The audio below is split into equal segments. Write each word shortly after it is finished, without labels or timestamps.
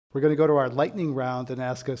We're going to go to our lightning round and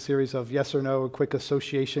ask a series of yes or no quick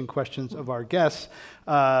association questions of our guests.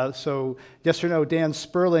 So yes or no, Dan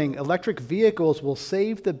Sperling, electric vehicles will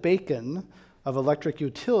save the bacon of electric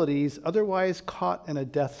utilities otherwise caught in a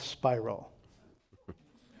death spiral.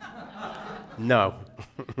 No.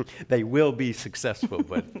 They will be successful,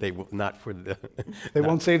 but they will not for the... They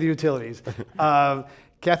won't save the utilities.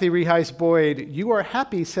 Kathy Reheis-Boyd, you are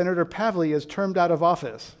happy Senator Pavley is termed out of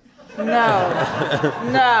office. No.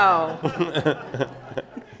 No.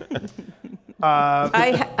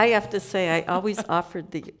 I have to say, I always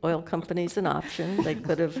offered the oil companies an option. They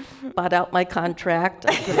could have bought out my contract.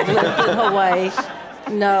 I could have lived in Hawaii.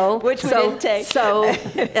 No. Which we didn't take. So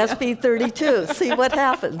SB 32, see what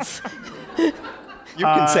happens. You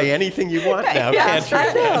can say anything you want now, can't you?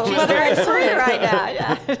 I know. She's very sweet right now.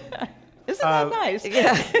 Yeah. Isn't that nice?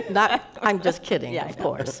 Yeah, I'm just kidding, Yeah, of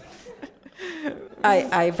course.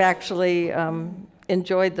 I've actually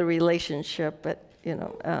enjoyed the relationship, but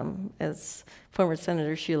as former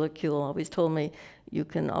Senator Sheila Kuehl always told me, you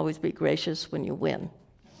can always be gracious when you win.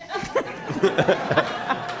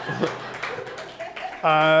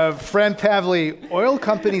 Fran Pavley, oil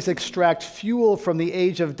companies extract fuel from the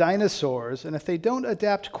age of dinosaurs, and if they don't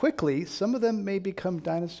adapt quickly, some of them may become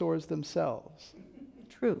dinosaurs themselves.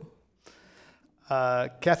 True.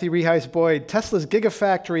 Kathy Reheis-Boyd, Tesla's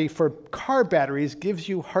gigafactory for car batteries gives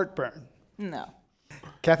you heartburn. No.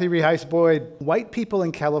 Kathy Reheis-Boyd, white people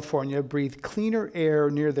in California breathe cleaner air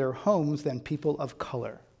near their homes than people of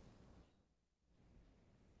color.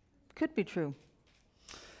 Could be true.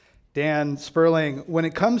 Dan Sperling, when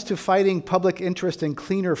it comes to fighting public interest in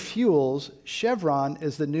cleaner fuels, Chevron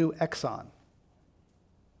is the new Exxon.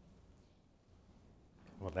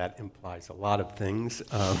 Well, that implies a lot of things.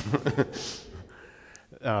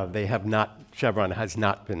 Chevron has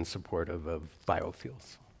not been supportive of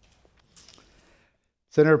biofuels.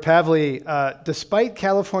 Senator Pavley, despite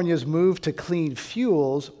California's move to clean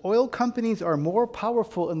fuels, oil companies are more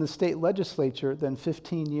powerful in the state legislature than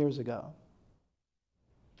 15 years ago.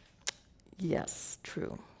 Yes,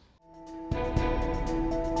 true.